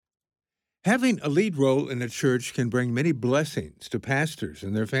Having a lead role in a church can bring many blessings to pastors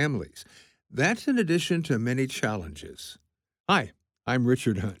and their families. That's in addition to many challenges. Hi, I'm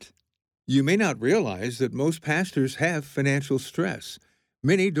Richard Hunt. You may not realize that most pastors have financial stress.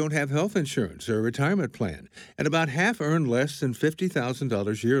 Many don't have health insurance or a retirement plan, and about half earn less than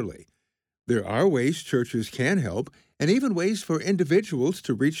 $50,000 yearly. There are ways churches can help, and even ways for individuals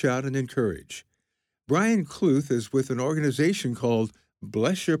to reach out and encourage. Brian Cluth is with an organization called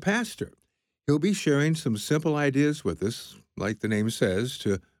Bless Your Pastor. He'll be sharing some simple ideas with us, like the name says,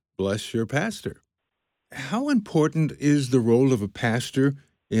 to bless your pastor. How important is the role of a pastor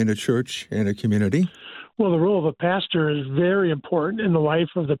in a church and a community? Well, the role of a pastor is very important in the life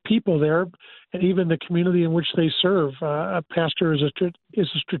of the people there and even the community in which they serve. A pastor is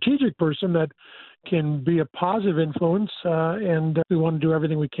a strategic person that can be a positive influence, and we want to do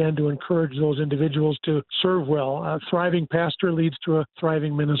everything we can to encourage those individuals to serve well. A thriving pastor leads to a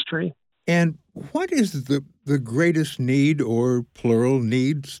thriving ministry. And what is the greatest need or plural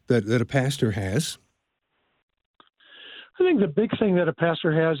needs that a pastor has? I think the big thing that a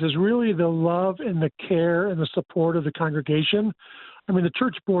pastor has is really the love and the care and the support of the congregation. I mean, the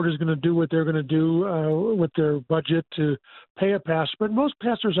church board is going to do what they're going to do with their budget to pay a pastor, but most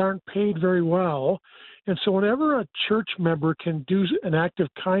pastors aren't paid very well. And so whenever a church member can do an act of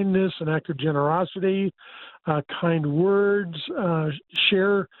kindness, an act of generosity, kind words,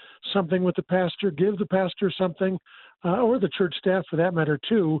 share something with the pastor, give the pastor something, or the church staff for that matter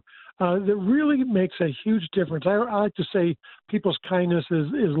too, that really makes a huge difference. I like to say people's kindness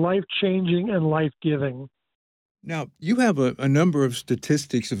is life-changing and life-giving. Now, you have a number of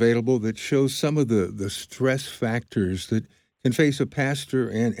statistics available that show some of the stress factors that can face a pastor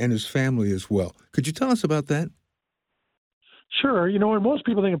and his family as well. Could you tell us about that? Sure. You know, when most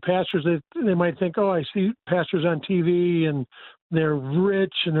people think of pastors, they might think, oh, I see pastors on TV and they're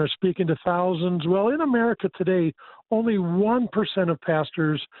rich and they're speaking to thousands. Well, in America today, only 1% of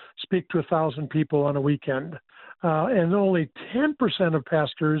pastors speak to 1,000 people on a weekend. And only 10% of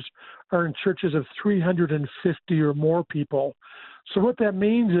pastors are in churches of 350 or more people. So what that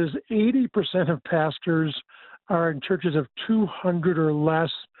means is 80% of pastors are in churches of 200 or less,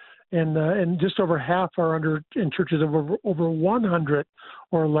 and just over half are in churches of over 100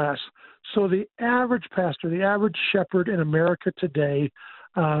 or less. So the average pastor, the average shepherd in America today,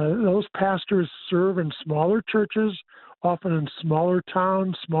 those pastors serve in smaller churches, often in smaller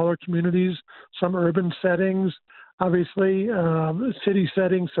towns, smaller communities, some urban settings, obviously city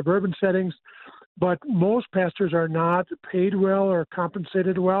settings, suburban settings. But most pastors are not paid well or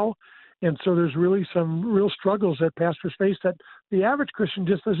compensated well. And so there's really some real struggles that pastors face that the average Christian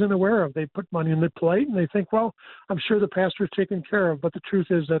just isn't aware of. They put money in the plate and they think, well, I'm sure the pastor's taken care of. But the truth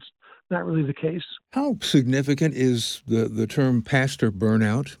is that's not really the case. How significant is the term pastor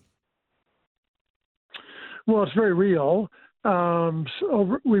burnout? Well, it's very real.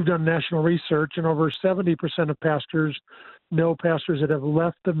 We've done national research, and over 70% of pastors know pastors that have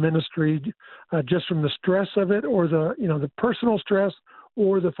left the ministry just from the stress of it, or the personal stress,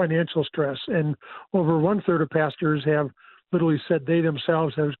 or the financial stress. And over 1/3 of pastors have literally said they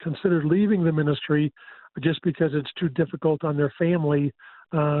themselves have considered leaving the ministry just because it's too difficult on their family,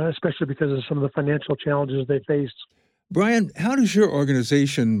 especially because of some of the financial challenges they face. Brian, how does your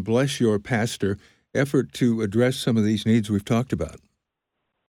organization, Bless Your Pastor, effort to address some of these needs we've talked about?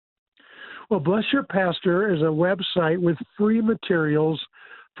 Well, Bless Your Pastor is a website with free materials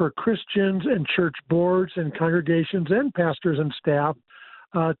for Christians and church boards and congregations and pastors and staff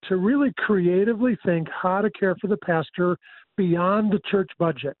to really creatively think how to care for the pastor beyond the church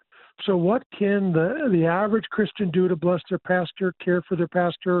budget. So what can the average Christian do to bless their pastor, care for their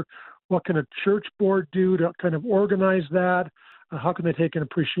pastor? What can a church board do to kind of organize that? How can they take an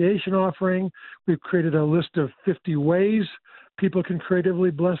appreciation offering? We've created a list of 50 ways people can creatively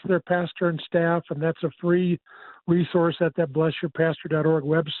bless their pastor and staff, and that's a free resource at that blessyourpastor.org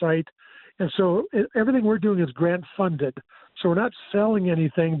website. And so everything we're doing is grant funded. So we're not selling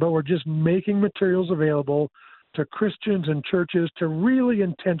anything, but we're just making materials available to Christians and churches to really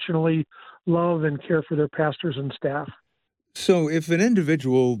intentionally love and care for their pastors and staff. So if an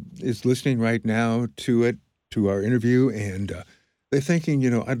individual is listening right now to our interview, and they're thinking,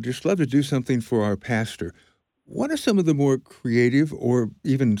 I'd just love to do something for our pastor, what are some of the more creative or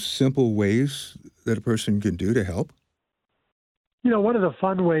even simple ways that a person can do to help? One of the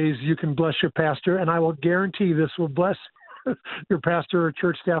fun ways you can bless your pastor, and I will guarantee this will bless your pastor or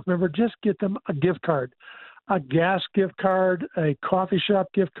church staff member, just get them a gift card, a gas gift card, a coffee shop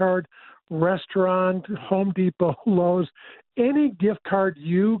gift card, restaurant, Home Depot, Lowe's. Any gift card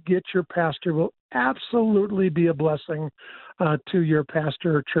you get your pastor will absolutely be a blessing. to your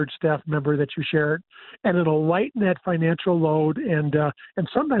pastor or church staff member that you share it, and it'll lighten that financial load and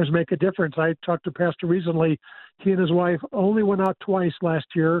sometimes make a difference. I talked to a pastor recently. He and his wife only went out twice last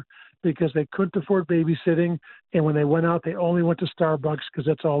year because they couldn't afford babysitting, and when they went out, they only went to Starbucks because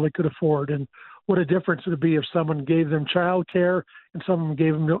that's all they could afford. And what a difference it would be if someone gave them child care and someone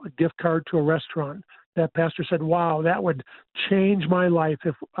gave them a gift card to a restaurant. That pastor said, wow, that would change my life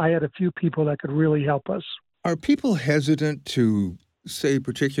if I had a few people that could really help us. Are people hesitant to, say,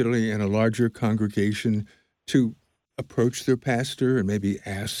 particularly in a larger congregation, to approach their pastor and maybe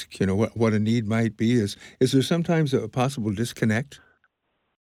ask, what a need might be? Is there sometimes a possible disconnect?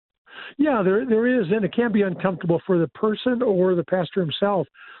 Yeah, there is, and it can be uncomfortable for the person or the pastor himself.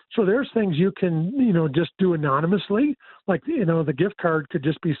 So there's things you can, just do anonymously. Like, the gift card could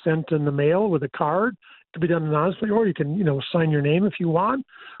just be sent in the mail with a card. It could be done anonymously, or you can, sign your name if you want.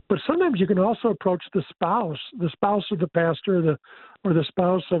 But sometimes you can also approach the spouse of the pastor, or the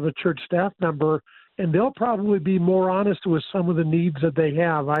spouse of a church staff member, and they'll probably be more honest with some of the needs that they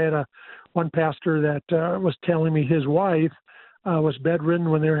have. I had one pastor that was telling me his wife was bedridden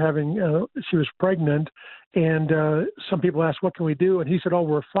when they were having, she was pregnant. And some people asked, what can we do? And he said, oh,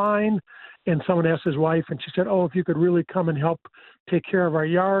 we're fine. And someone asked his wife, and she said, oh, if you could really come and help take care of our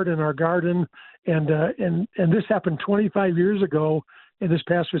yard and our garden. And this happened 25 years ago. And this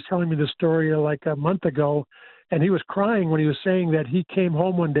pastor was telling me the story like a month ago. And he was crying when he was saying that he came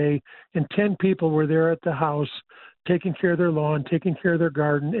home one day and 10 people were there at the house taking care of their lawn, taking care of their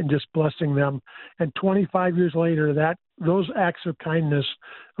garden, and just blessing them. And 25 years later, those acts of kindness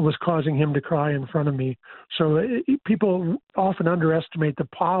was causing him to cry in front of me. So people often underestimate the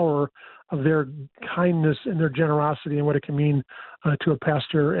power of their kindness and their generosity and what it can mean to a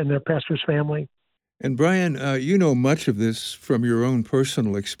pastor and their pastor's family. And Brian, you know much of this from your own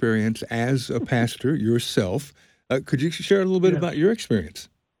personal experience as a pastor yourself. Could you share a little bit about your experience?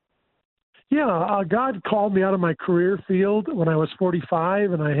 Yeah, God called me out of my career field when I was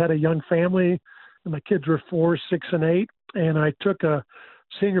 45, and I had a young family, and my kids were 4, 6, and 8, and I took a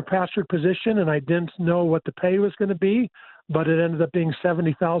senior pastor position, and I didn't know what the pay was going to be, but it ended up being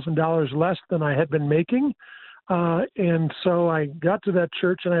 $70,000 less than I had been making. And so I got to that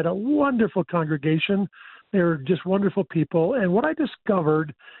church, and I had a wonderful congregation. They were just wonderful people. And what I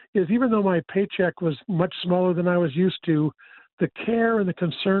discovered is even though my paycheck was much smaller than I was used to, the care and the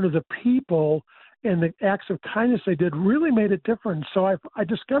concern of the people and the acts of kindness they did really made a difference. So I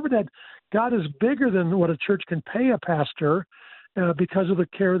discovered that God is bigger than what a church can pay a pastor because of the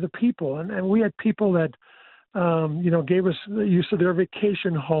care of the people. And we had people that gave us the use of their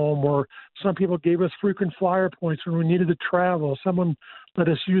vacation home, or some people gave us frequent flyer points when we needed to travel. Someone let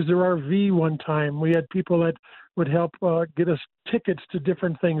us use their RV one time. We had people that would help get us tickets to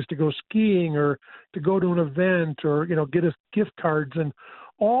different things, to go skiing or to go to an event, or, get us gift cards. And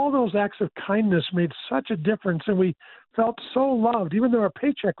all those acts of kindness made such a difference. And we felt so loved, even though our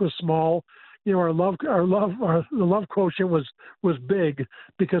paycheck was small. The love quotient was big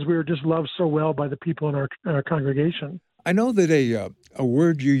because we were just loved so well by the people in our congregation. I know that a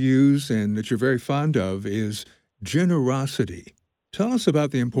word you use and that you're very fond of is generosity. Tell us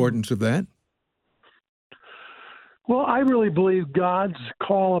about the importance of that. Well, I really believe God's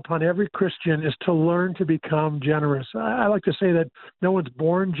call upon every Christian is to learn to become generous. I like to say that no one's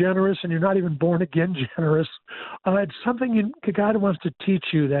born generous, and you're not even born again generous. It's something God wants to teach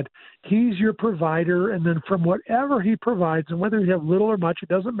you, that He's your provider, and then from whatever He provides, and whether you have little or much, it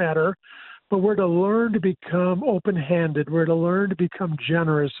doesn't matter, but we're to learn to become open-handed. We're to learn to become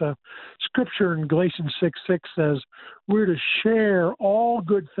generous. Scripture in Galatians 6:6 says we're to share all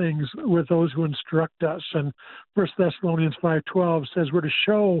good things with those who instruct us. And 1 Thessalonians 5:12 says we're to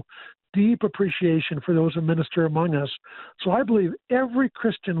show deep appreciation for those who minister among us. So I believe every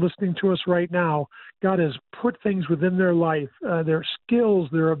Christian listening to us right now, God has put things within their life, their skills,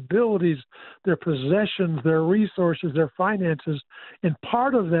 their abilities, their possessions, their resources, their finances. And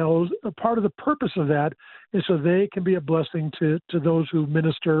part of the purpose of that is so they can be a blessing to those who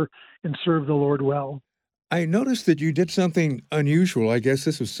minister and serve the Lord well. I noticed that you did something unusual. I guess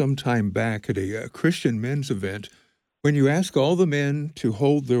this was some time back at a Christian men's event, when you asked all the men to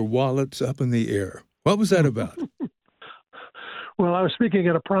hold their wallets up in the air. What was that about? Well, I was speaking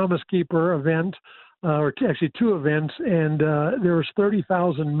at a Promise Keeper event, or actually 2 events, and there was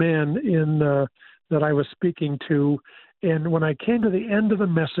 30,000 men that I was speaking to. And when I came to the end of the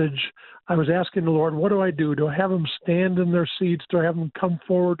message, I was asking the Lord, what do I do? Do I have them stand in their seats? Do I have them come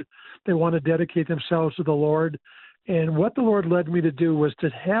forward? They want to dedicate themselves to the Lord. And what the Lord led me to do was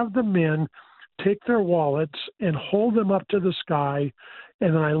to have the men take their wallets and hold them up to the sky.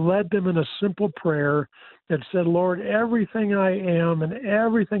 And then I led them in a simple prayer that said, Lord, everything I am and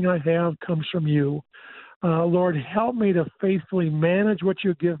everything I have comes from you. Lord, help me to faithfully manage what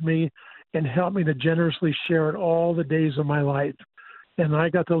you give me and help me to generously share it all the days of my life. And I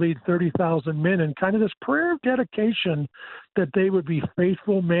got to lead 30,000 men in kind of this prayer of dedication that they would be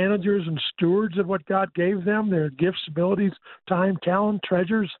faithful managers and stewards of what God gave them, their gifts, abilities, time, talent,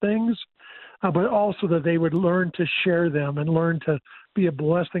 treasures, things, but also that they would learn to share them and learn to be a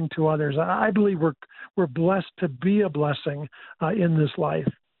blessing to others. I believe we're blessed to be a blessing in this life.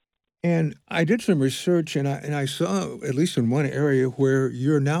 And I did some research, and I saw, at least in one area, where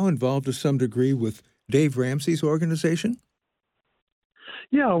you're now involved to some degree with Dave Ramsey's organization.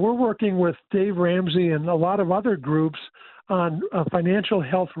 Yeah, we're working with Dave Ramsey and a lot of other groups on financial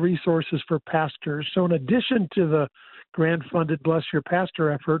health resources for pastors. So in addition to the grant-funded Bless Your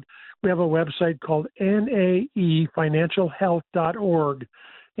Pastor effort, we have a website called naefinancialhealth.org.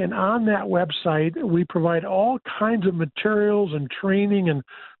 And on that website, we provide all kinds of materials and training and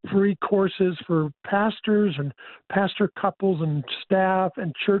free courses for pastors and pastor couples and staff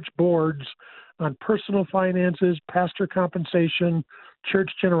and church boards on personal finances, pastor compensation,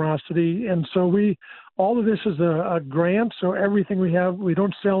 church generosity. And so all of this is a grant. So everything we have, we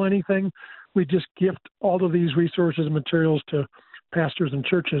don't sell anything. We just gift all of these resources and materials to pastors and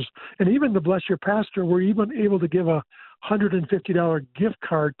churches. And even the Bless Your Pastor, we're even able to give a $150 gift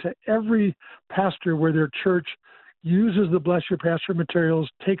card to every pastor where their church uses the Bless Your Pastor materials,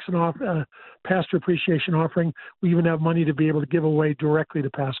 takes an off pastor appreciation offering. We even have money to be able to give away directly to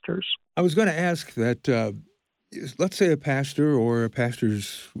pastors. I was going to ask that, let's say a pastor or a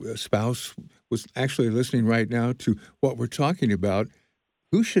pastor's spouse was actually listening right now to what we're talking about.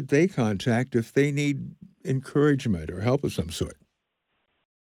 Who should they contact if they need encouragement or help of some sort?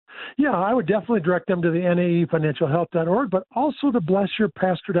 Yeah, I would definitely direct them to the naefinancialhealth.org, but also the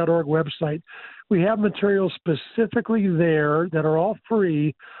blessyourpastor.org website. We have materials specifically there that are all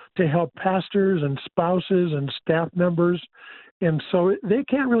free to help pastors and spouses and staff members. And so they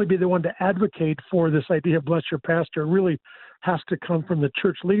can't really be the one to advocate for this idea of Bless Your Pastor. It really has to come from the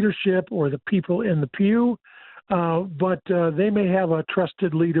church leadership or the people in the pew. But they may have a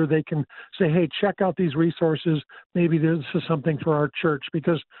trusted leader. They can say, hey, check out these resources. Maybe this is something for our church,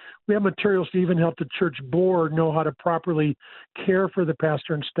 because we have materials to even help the church board know how to properly care for the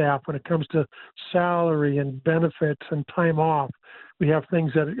pastor and staff when it comes to salary and benefits and time off. We have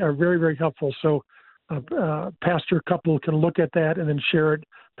things that are very, very helpful. So pastor couple can look at that and then share it,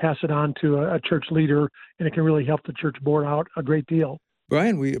 pass it on to a church leader, and it can really help the church board out a great deal.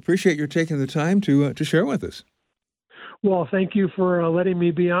 Brian, we appreciate your taking the time to share with us. Well, thank you for letting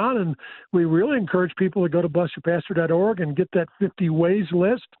me be on, and we really encourage people to go to blessyourpastor.org and get that 50 ways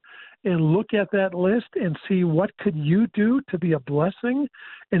list and look at that list and see what could you do to be a blessing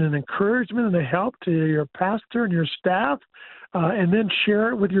and an encouragement and a help to your pastor and your staff, and then share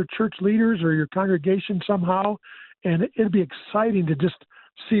it with your church leaders or your congregation somehow. And it'd be exciting to just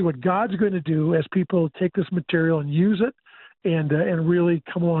see what God's going to do as people take this material and use it, and really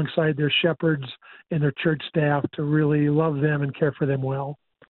come alongside their shepherds and their church staff to really love them and care for them well.